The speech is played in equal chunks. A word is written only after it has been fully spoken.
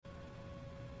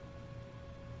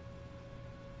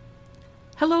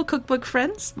Hello, cookbook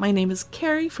friends. My name is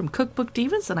Carrie from Cookbook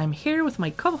Divas, and I'm here with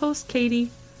my co-host, Katie.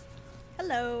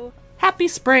 Hello. Happy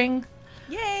spring!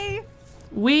 Yay!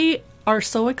 We are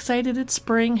so excited it's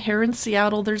spring. Here in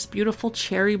Seattle, there's beautiful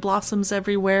cherry blossoms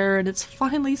everywhere, and it's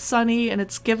finally sunny, and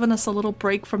it's given us a little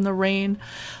break from the rain.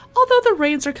 Although the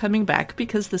rains are coming back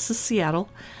because this is Seattle,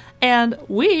 and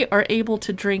we are able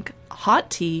to drink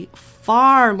hot tea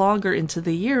far longer into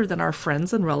the year than our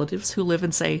friends and relatives who live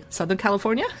in, say, Southern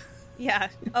California. Yeah.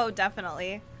 Oh,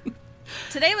 definitely.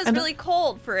 Today was really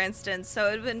cold, for instance, so it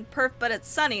would have been perfect, but it's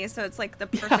sunny, so it's like the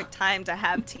perfect time to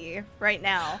have tea right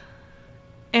now.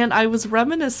 And I was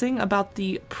reminiscing about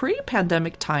the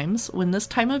pre-pandemic times when this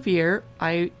time of year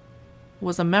I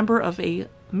was a member of a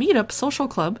meetup social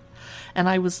club, and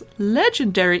I was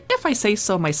legendary, if I say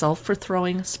so myself, for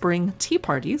throwing spring tea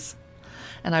parties.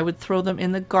 And I would throw them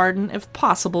in the garden if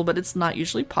possible, but it's not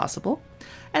usually possible.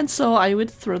 And so I would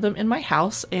throw them in my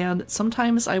house, and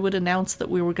sometimes I would announce that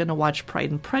we were going to watch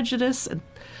Pride and Prejudice, and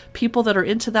people that are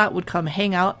into that would come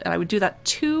hang out, and I would do that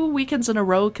 2 weekends in a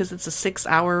row because it's a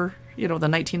 6-hour, the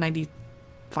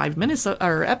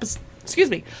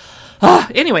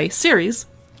 1995 series,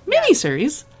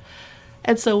 mini-series.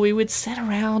 And so we would sit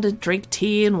around and drink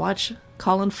tea and watch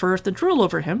Colin Firth and drool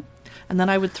over him. And then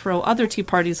I would throw other tea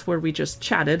parties where we just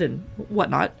chatted and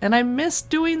whatnot, and I miss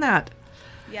doing that.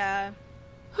 Yeah.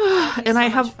 And so I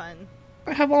fun.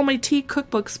 have all my tea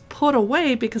cookbooks put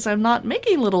away because I'm not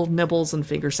making little nibbles and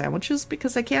finger sandwiches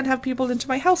because I can't have people into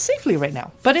my house safely right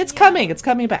now. But it's coming. It's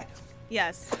coming back.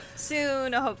 Yes.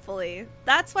 Soon, hopefully.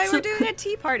 That's why we're doing a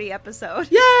tea party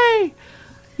episode. Yay!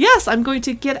 Yes, I'm going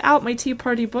to get out my tea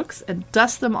party books and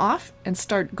dust them off and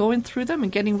start going through them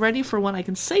and getting ready for when I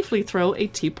can safely throw a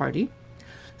tea party.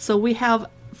 So we have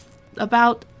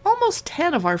about almost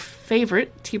 10 of our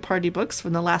favorite tea party books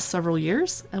from the last several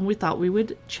years, and we thought we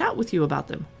would chat with you about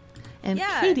them. And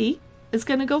Katie is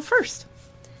going to go first.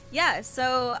 Yeah,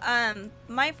 so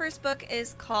my first book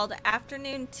is called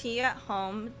Afternoon Tea at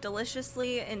Home,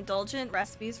 Deliciously Indulgent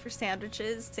Recipes for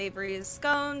Sandwiches, Savories,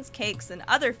 Scones, Cakes, and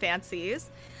Other Fancies.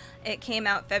 It came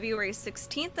out February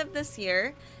 16th of this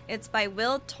year. It's by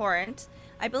Will Torrent.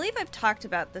 I believe I've talked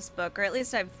about this book, or at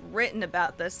least I've written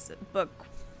about this book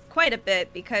quite a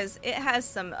bit because it has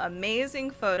some amazing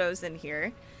photos in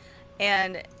here.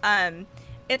 And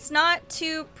it's not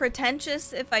too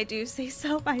pretentious, if I do say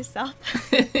so myself.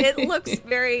 It looks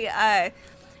very,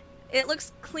 it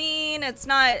looks clean. It's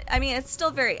not, it's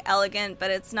still very elegant,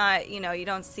 but it's not, you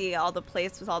don't see all the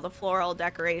plates with all the floral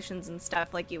decorations and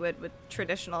stuff like you would with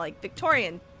traditional, like,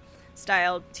 Victorian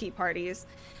style tea parties.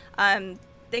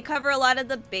 They cover a lot of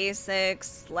the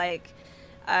basics, like,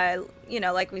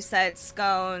 like we said,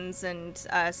 scones and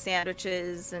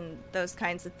sandwiches and those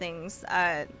kinds of things.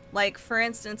 Like, for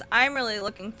instance, I'm really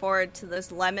looking forward to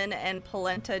this lemon and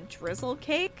polenta drizzle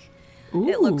cake. Ooh.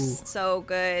 It looks so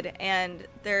good, and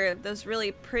they're those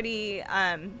really pretty.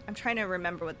 I'm trying to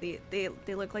remember what they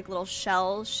look like, little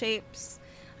shell shapes.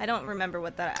 I don't remember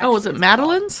what that. Actually is it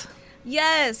Madeline's?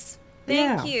 Yes.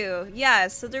 Thank you. Yeah,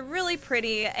 so they're really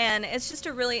pretty, and it's just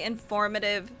a really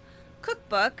informative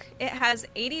cookbook. It has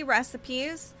 80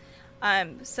 recipes.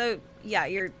 So yeah,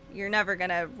 you're never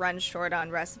gonna run short on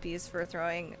recipes for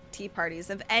throwing tea parties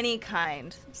of any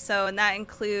kind. So, and that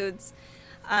includes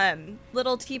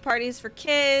little tea parties for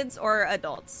kids or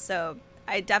adults. So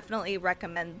I definitely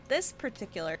recommend this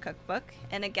particular cookbook.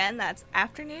 And again, that's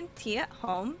Afternoon Tea at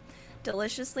Home,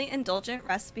 Deliciously Indulgent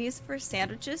Recipes for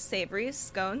Sandwiches, Savories,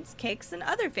 Scones, Cakes, and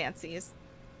Other Fancies.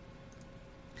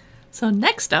 So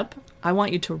next up, I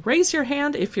want you to raise your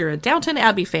hand if you're a Downton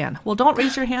Abbey fan. Well, don't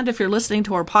raise your hand if you're listening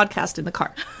to our podcast in the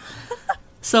car.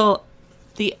 So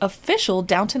the official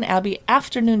Downton Abbey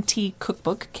Afternoon Tea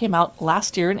Cookbook came out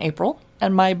last year in April,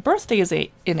 and my birthday is in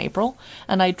April,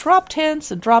 and I dropped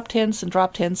hints and dropped hints and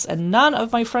dropped hints, and none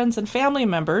of my friends and family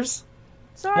members,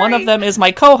 one of them is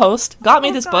my co-host, got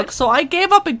me this book, so I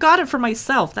gave up and got it for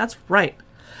myself. That's right.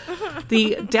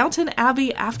 The Downton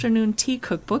Abbey Afternoon Tea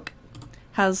Cookbook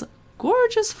has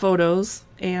gorgeous photos,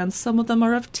 and some of them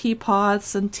are of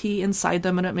teapots and tea inside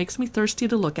them, and it makes me thirsty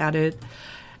to look at it.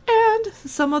 And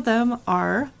some of them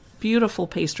are beautiful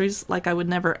pastries, like I would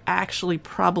never actually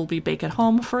probably bake at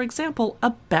home. For example,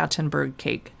 a Battenberg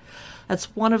cake.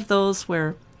 That's one of those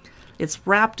where it's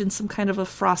wrapped in some kind of a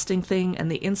frosting thing,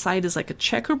 and the inside is like a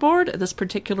checkerboard. This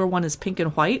particular one is pink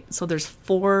and white, so there's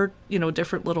 4,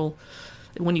 different little...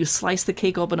 When you slice the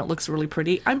cake open, it looks really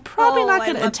pretty. I'm probably not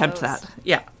going to attempt that.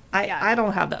 Yeah. I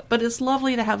don't have that. But it's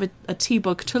lovely to have a tea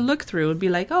book to look through and be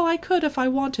like, oh, I could if I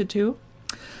wanted to.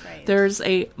 Right. There's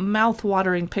a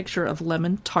mouth-watering picture of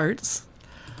lemon tarts.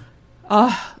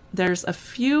 There's a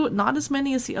few, not as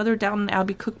many as the other Downton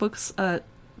Abbey cookbooks,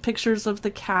 pictures of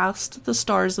the cast, the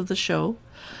stars of the show.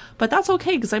 But that's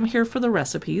okay, because I'm here for the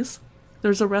recipes.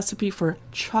 There's a recipe for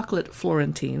chocolate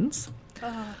Florentines.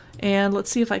 And let's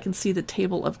see if I can see the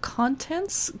table of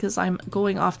contents, because I'm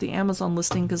going off the Amazon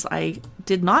listing because I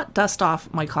did not dust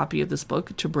off my copy of this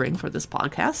book to bring for this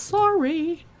podcast.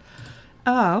 Sorry.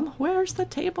 Where's the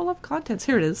table of contents?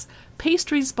 Here it is.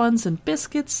 Pastries, buns, and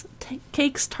biscuits,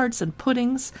 cakes, tarts, and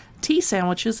puddings, tea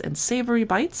sandwiches, and savory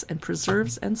bites, and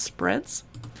preserves and spreads.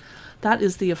 That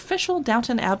is the official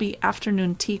Downton Abbey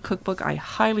afternoon tea cookbook. I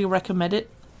highly recommend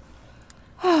it.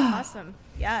 Awesome.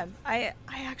 Yeah, I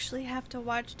actually have to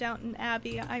watch Downton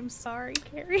Abbey. I'm sorry,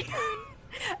 Carrie.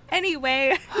 Anyway,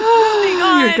 moving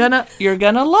on. You're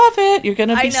gonna love it. You're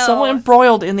gonna I be so know.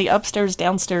 embroiled in the upstairs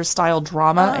downstairs style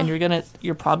drama, and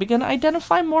you're probably gonna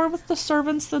identify more with the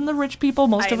servants than the rich people.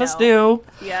 Most I of us know.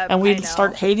 do. Yep, and I we'd know.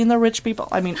 start hating the rich people.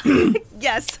 I mean,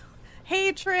 Yes.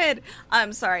 Hatred.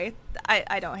 I'm sorry.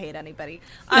 I don't hate anybody.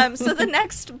 So the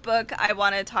next book I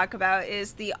want to talk about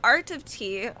is The Art of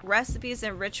Tea, Recipes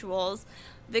and Rituals,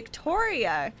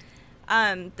 Victoria.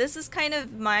 This is kind of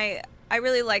I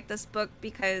really like this book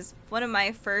because one of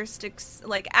my first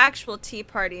actual tea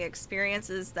party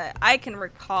experiences that I can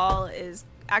recall is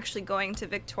actually going to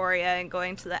Victoria and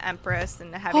going to the Empress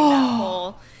and having that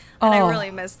whole, and I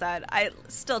really miss that. I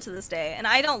still to this day, and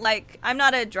I'm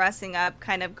not a dressing up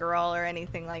kind of girl or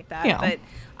anything like that, Yeah. but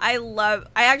I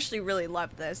actually really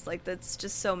love this. Like, that's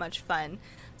just so much fun.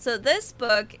 So this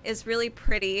book is really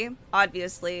pretty,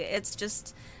 obviously.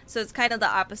 So it's kind of the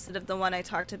opposite of the one I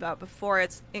talked about before.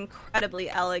 It's incredibly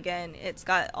elegant. It's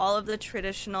got all of the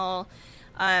traditional,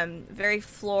 very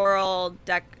floral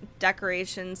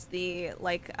decorations, the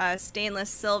stainless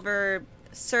silver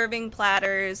serving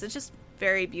platters. It's just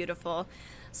very beautiful.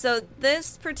 So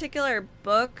this particular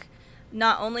book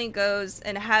not only goes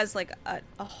and has like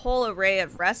a whole array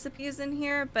of recipes in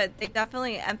here, but they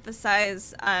definitely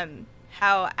emphasize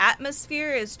how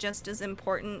atmosphere is just as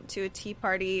important to a tea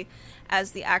party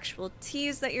as the actual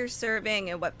teas that you're serving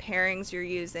and what pairings you're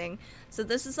using. So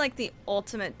this is like the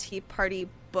ultimate tea party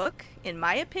book, in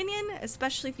my opinion,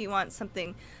 especially if you want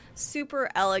something super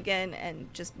elegant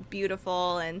and just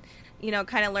beautiful and,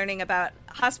 kind of learning about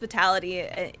hospitality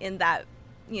in that,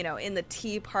 in the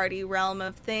tea party realm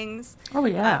of things. oh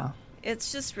yeah.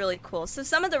 It's just really cool. So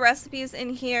some of the recipes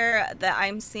in here that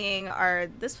I'm seeing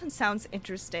this one sounds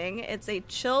interesting. It's a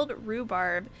chilled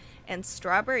rhubarb and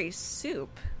strawberry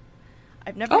soup.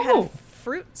 I've never had a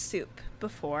fruit soup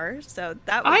before, so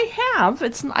that would... I have.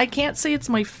 I can't say it's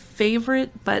my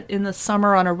favorite, but in the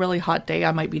summer on a really hot day,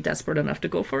 I might be desperate enough to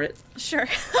go for it. Sure.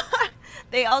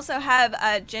 They also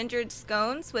have gingered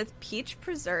scones with peach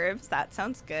preserves. That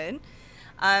sounds good.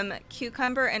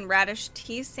 Cucumber and radish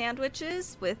tea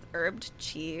sandwiches with herbed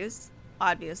cheese.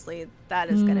 Obviously, that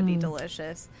is going to be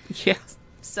delicious. Yes.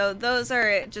 So those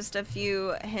are just a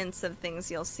few hints of things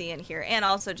you'll see in here, and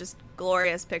also just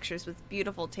glorious pictures with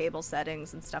beautiful table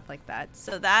settings and stuff like that.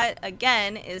 So that,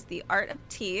 again, is The Art of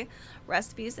Tea,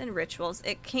 Recipes and Rituals.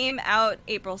 It came out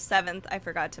April 7th, I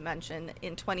forgot to mention,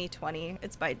 in 2020.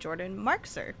 It's by Jordan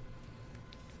Markser.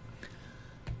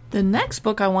 The next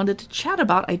book I wanted to chat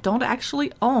about, I don't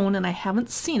actually own and I haven't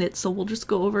seen it, so we'll just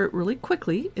go over it really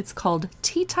quickly. It's called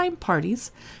Tea Time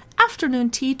Parties, Afternoon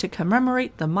Tea to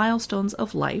Commemorate the Milestones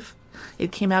of Life.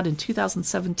 It came out in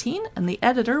 2017, and the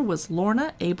editor was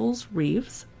Lorna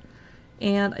Abels-Reeves.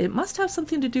 And it must have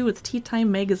something to do with Tea Time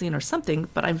magazine or something,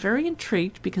 but I'm very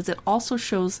intrigued because it also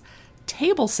shows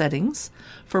table settings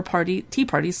for tea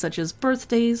parties such as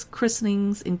birthdays,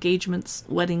 christenings, engagements,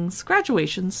 weddings,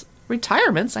 graduations,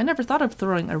 retirements. I never thought of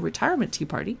throwing a retirement tea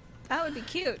party. That would be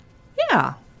cute.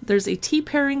 Yeah. There's a tea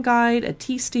pairing guide, a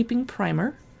tea steeping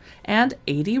primer, and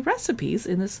 80 recipes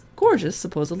in this gorgeous,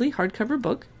 supposedly hardcover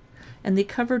book. And the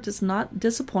cover does not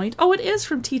disappoint. Oh, it is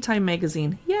from Tea Time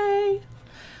magazine. Yay!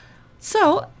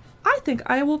 So, I think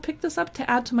I will pick this up to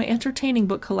add to my entertaining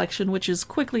book collection, which is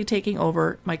quickly taking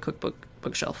over my cookbook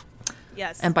bookshelf.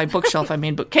 Yes. And by bookshelf, I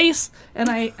mean bookcase, and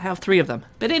I have 3 of them.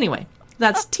 But anyway,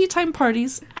 that's Tea Time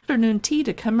Parties, Afternoon Tea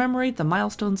to Commemorate the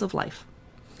Milestones of Life.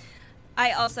 I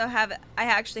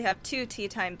actually have 2 tea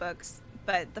time books,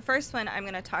 but the first one I'm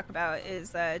going to talk about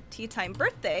is Tea Time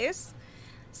Birthdays.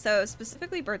 So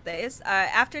specifically birthdays,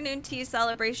 afternoon tea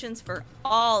celebrations for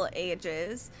all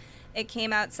ages. It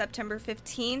came out September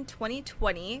 15,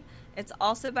 2020. It's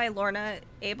also by Lorna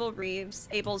Abels-Reeves.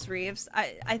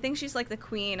 I think she's like the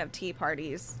queen of tea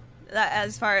parties.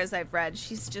 As far as I've read,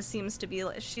 she's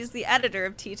the editor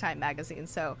of Tea Time magazine,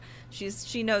 so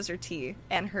she knows her tea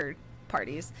and her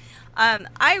parties.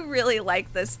 I really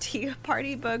like this tea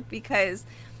party book because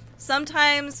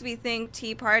sometimes we think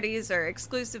tea parties are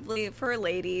exclusively for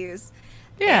ladies.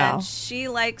 Yeah. And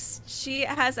she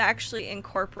has actually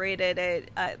incorporated it,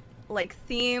 like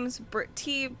themes,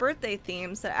 tea birthday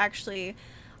themes that actually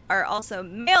are also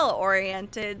male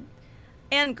oriented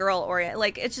and girl oriented.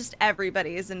 Like, it's just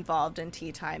everybody is involved in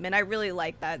tea time, and I really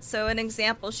like that. So an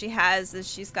example she has is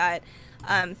she's got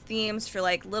themes for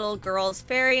like little girls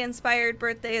fairy inspired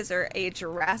birthdays, or a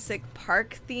Jurassic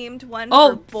Park themed one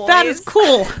for boys. That is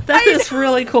cool. That is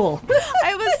really cool.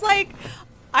 I was like,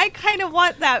 I kind of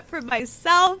want that for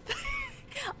myself.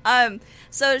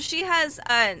 So she has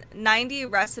 90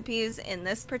 recipes in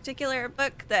this particular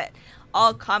book that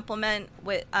all complement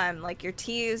with like your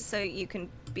teas, so you can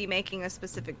be making a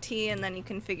specific tea, and then you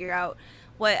can figure out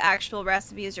what actual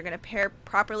recipes you're going to pair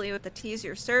properly with the teas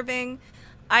you're serving.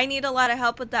 I need a lot of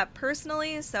help with that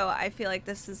personally, so I feel like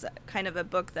this is kind of a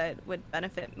book that would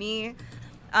benefit me.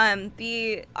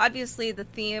 Obviously the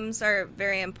themes are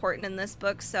very important in this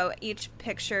book, so each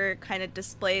picture kind of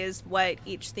displays what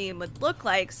each theme would look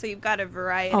like, so you've got a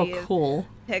variety of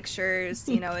pictures.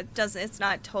 You know, it's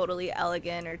not totally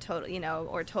elegant or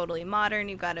totally modern.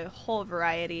 You've got a whole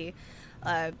variety.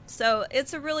 So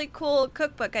it's a really cool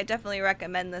cookbook. I definitely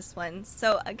recommend this one.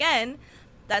 So again,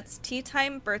 that's Tea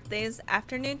Time Birthdays,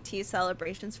 Afternoon Tea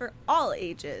Celebrations for All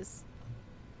Ages.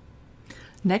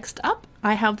 Next up,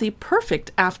 I have the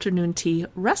Perfect Afternoon Tea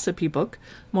Recipe Book,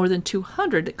 more than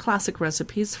 200 classic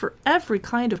recipes for every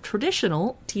kind of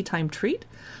traditional tea time treat,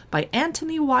 by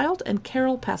Anthony Wilde and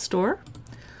Carol Pastor.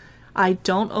 I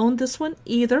don't own this one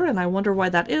either, and I wonder why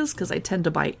that is, because I tend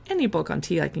to buy any book on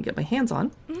tea I can get my hands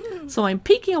on. So I'm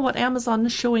peeking at what Amazon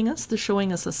is showing us. They're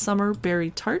showing us a summer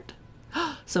berry tart,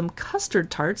 some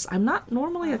custard tarts. I'm not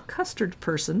normally a custard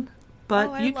person, but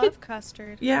I love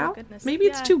custard. Yeah, oh, goodness. Maybe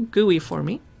it's too gooey for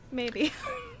me. Maybe.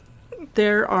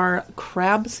 There are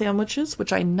crab sandwiches,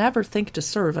 which I never think to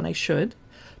serve, and I should.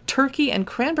 Turkey and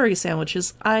cranberry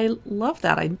sandwiches. I love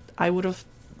that.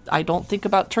 I don't think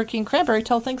about turkey and cranberry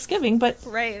till Thanksgiving, but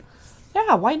right.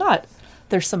 Yeah, why not?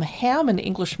 There's some ham and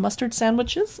English mustard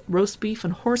sandwiches, roast beef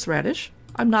and horseradish.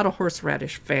 I'm not a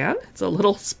horseradish fan. It's a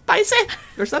little spicy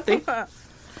or something.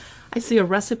 I see a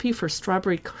recipe for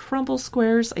strawberry crumble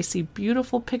squares. I see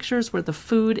beautiful pictures where the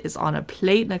food is on a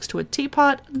plate next to a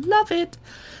teapot. Love it.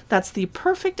 That's the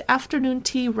Perfect Afternoon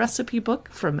Tea Recipe Book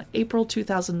from April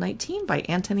 2019 by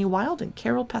Anthony Wilde and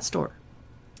Carol Pastor.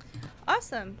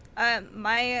 Awesome.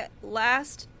 My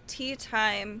last tea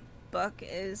time book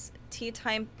is Tea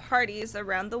Time Parties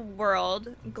Around the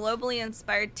World, Globally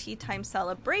Inspired Tea Time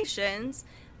Celebrations.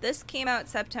 This came out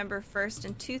September 1st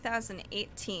in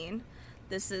 2018.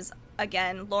 This is,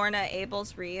 again, Lorna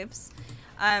Abels-Reeves.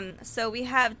 So we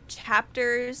have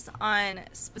chapters on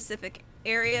specific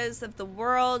areas of the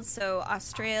world. So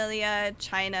Australia,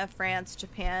 China, France,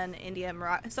 Japan, India,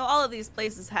 Morocco. So all of these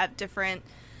places have different,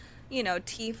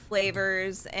 tea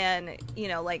flavors and,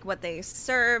 like what they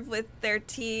serve with their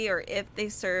tea, or if they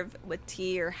serve with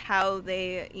tea, or how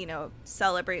they,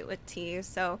 celebrate with tea.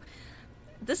 So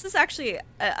this is actually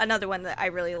another one that I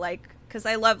really like, because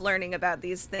I love learning about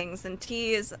these things. And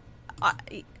tea is,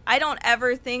 I don't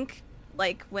ever think,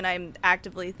 like, when I'm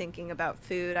actively thinking about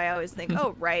food, I always think,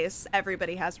 oh, rice,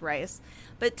 everybody has rice.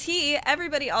 But tea,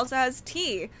 everybody also has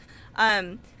tea.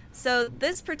 So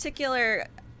this particular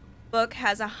book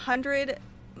has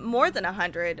more than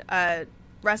 100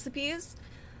 recipes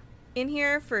in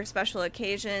here for special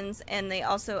occasions. And they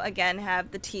also, again,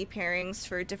 have the tea pairings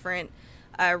for different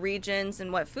regions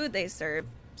and what food they serve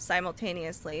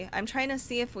simultaneously. I'm trying to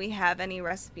see if we have any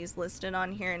recipes listed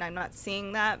on here, and I'm not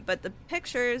seeing that, but the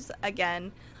pictures,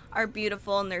 again, are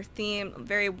beautiful, and they're themed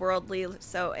very worldly,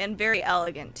 and very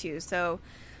elegant too. So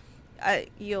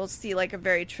you'll see like a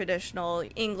very traditional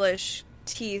English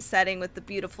tea setting with the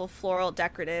beautiful floral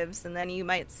decoratives, and then you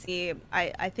might see,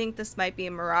 I think this might be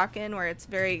a Moroccan, where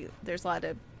there's a lot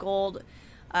of gold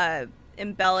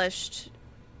embellished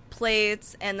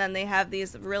plates, and then they have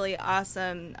these really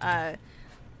awesome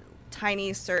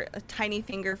tiny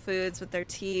finger foods with their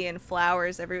tea and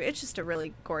flowers everywhere. It's just a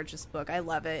really gorgeous book. I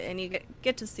love it, and you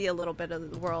get to see a little bit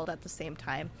of the world at the same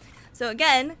time. So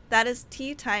again, that is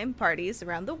Tea Time Parties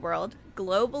Around the World,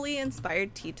 Globally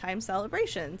Inspired Tea Time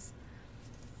Celebrations.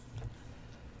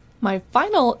 My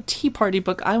final tea party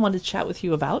book I want to chat with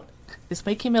you about is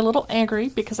making me a little angry,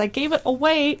 because I gave it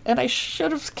away and I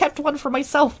should have kept one for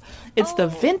myself. It's the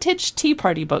Vintage Tea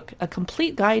Party Book, a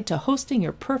complete guide to hosting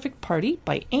your perfect party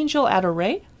by Angel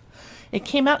Adore. It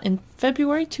came out in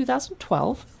February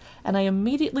 2012, and I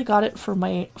immediately got it for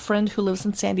my friend who lives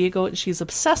in San Diego, and she's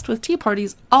obsessed with tea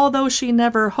parties, although she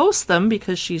never hosts them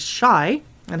because she's shy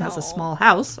and has a small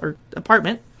house or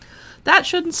apartment. that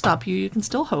shouldn't stop you. You can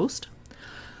still host.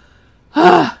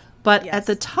 But Yes. at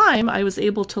the time, I was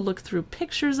able to look through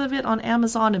pictures of it on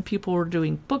Amazon, and people were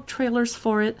doing book trailers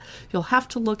for it. You'll have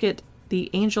to look at the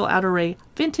Angel Adore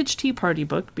Vintage Tea Party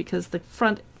book, because the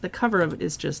cover of it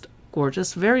is just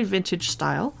gorgeous, very vintage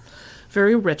style,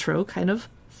 very retro, kind of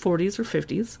 40s or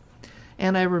 50s.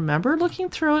 And I remember looking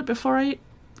through it before I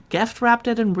gift wrapped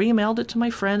it and remailed it to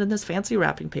my friend in this fancy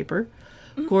wrapping paper.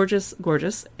 Gorgeous,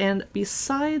 gorgeous. And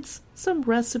besides some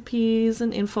recipes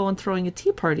and info on throwing a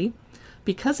tea party,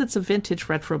 because it's a vintage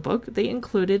retro book, they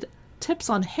included tips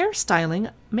on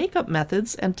hairstyling, makeup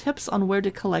methods, and tips on where to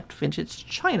collect vintage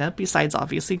china, besides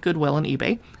obviously Goodwill and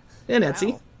eBay and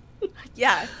Etsy.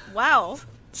 Yeah. Wow.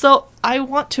 So I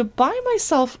want to buy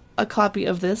myself a copy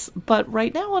of this, but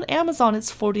right now on Amazon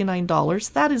it's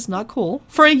 $49. That is not cool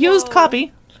for a used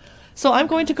copy. So I'm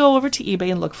going to go over to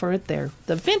eBay and look for it there.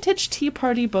 The Vintage Tea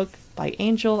Party book by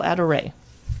Angel Adore.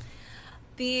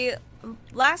 The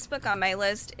last book on my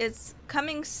list, it's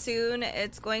coming soon.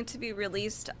 It's going to be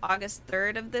released August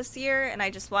 3rd of this year, and I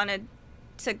just wanted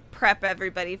to prep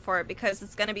everybody for it because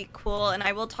it's going to be cool, and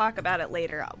I will talk about it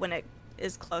later when it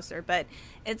is closer. But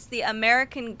it's the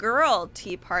American Girl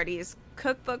Tea Parties,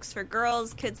 cookbooks for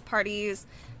girls, kids' parties,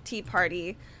 tea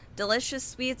party, delicious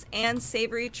sweets and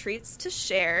savory treats to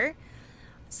share.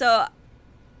 So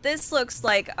this looks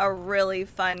like a really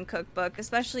fun cookbook,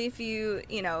 especially if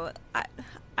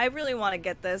I really want to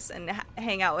get this and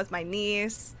hang out with my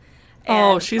niece.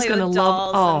 And she's play gonna with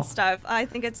love- dolls and stuff. I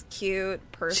think it's cute.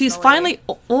 Personally, She's finally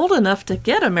old enough to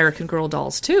get American Girl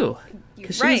dolls too,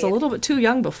 because she was a Right. little bit too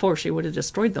young before. She would have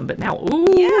destroyed them, but now, ooh,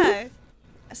 Yeah.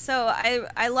 So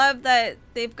I love that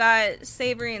they've got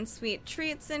savory and sweet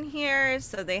treats in here.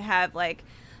 So they have like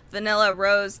vanilla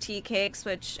rose tea cakes,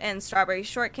 and strawberry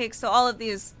shortcake. So all of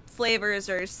these flavors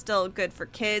are still good for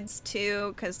kids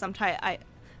too, because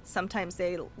sometimes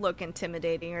they look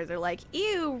intimidating, or they're like,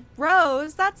 ew,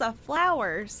 rose, that's a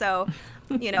flower. So,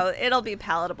 it'll be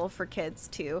palatable for kids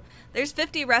too. There's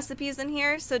 50 recipes in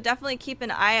here, so definitely keep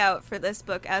an eye out for this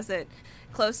book as it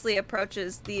closely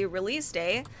approaches the release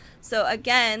day. So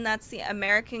again, that's the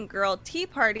American Girl Tea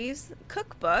Parties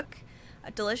cookbook,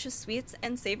 delicious sweets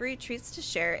and savory treats to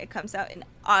share. It comes out in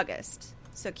August,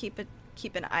 so keep an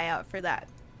eye out for that.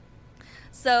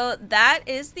 So that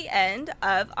is the end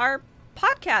of our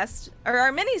podcast, or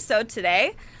our mini-sode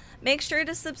today. Make sure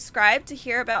to subscribe to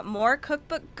hear about more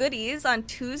cookbook goodies on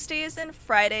Tuesdays and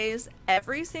Fridays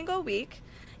every single week.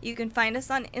 You can find us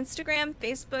on Instagram,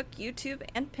 Facebook, YouTube,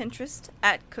 and Pinterest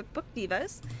at Cookbook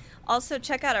Divas. Also,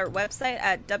 check out our website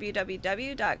at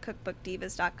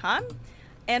www.cookbookdivas.com,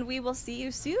 and we will see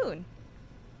you soon.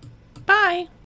 bye.